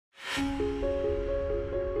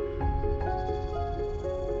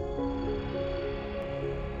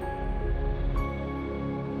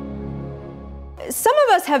Some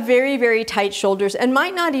of us have very, very tight shoulders and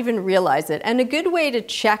might not even realize it. And a good way to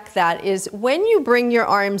check that is when you bring your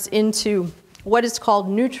arms into what is called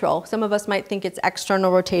neutral. Some of us might think it's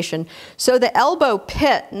external rotation. So the elbow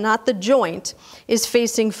pit, not the joint, is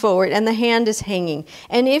facing forward and the hand is hanging.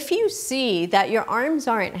 And if you see that your arms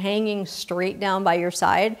aren't hanging straight down by your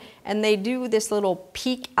side and they do this little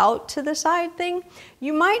peek out to the side thing,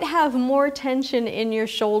 you might have more tension in your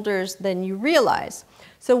shoulders than you realize.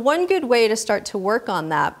 So one good way to start to work on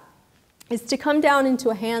that is to come down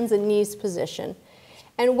into a hands and knees position.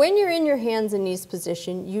 And when you're in your hands and knees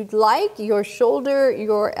position, you'd like your shoulder,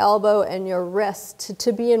 your elbow, and your wrist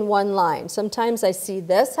to be in one line. Sometimes I see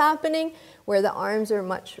this happening where the arms are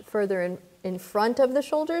much further in front of the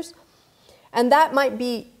shoulders. And that might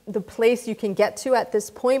be the place you can get to at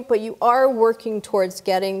this point, but you are working towards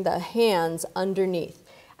getting the hands underneath.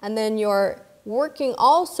 And then you're working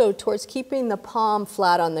also towards keeping the palm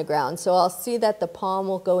flat on the ground. So I'll see that the palm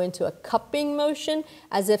will go into a cupping motion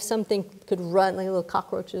as if something could run, like little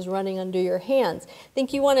cockroaches running under your hands.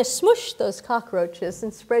 Think you want to smush those cockroaches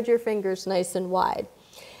and spread your fingers nice and wide.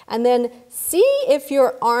 And then see if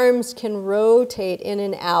your arms can rotate in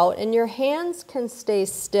and out and your hands can stay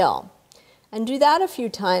still. And do that a few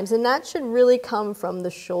times, and that should really come from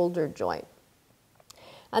the shoulder joint.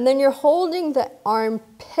 And then you're holding the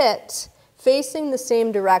armpit facing the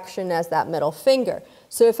same direction as that middle finger.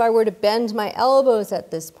 So if I were to bend my elbows at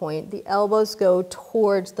this point, the elbows go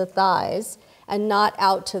towards the thighs and not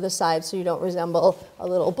out to the side, so you don't resemble a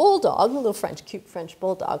little bulldog, a little cute French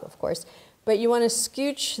bulldog, of course. But you want to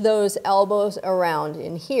scooch those elbows around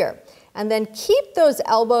in here. And then keep those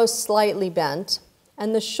elbows slightly bent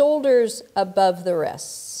and the shoulders above the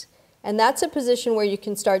wrists. And that's a position where you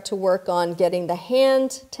can start to work on getting the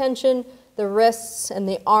hand tension, the wrists and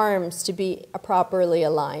the arms to be properly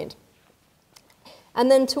aligned. And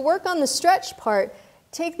then to work on the stretch part,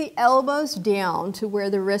 take the elbows down to where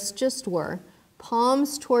the wrists just were,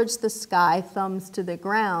 palms towards the sky, thumbs to the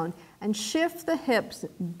ground, and shift the hips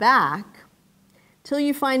back till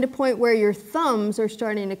you find a point where your thumbs are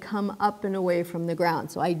starting to come up and away from the ground.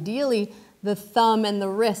 So ideally, the thumb and the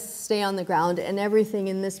wrist stay on the ground and everything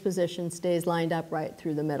in this position stays lined up right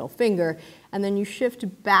through the middle finger. And then you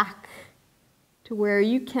shift back to where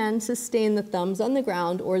you can sustain the thumbs on the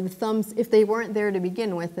ground, or the thumbs, if they weren't there to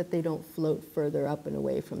begin with, that they don't float further up and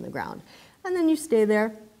away from the ground. And then you stay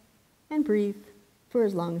there and breathe for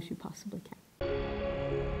as long as you possibly can.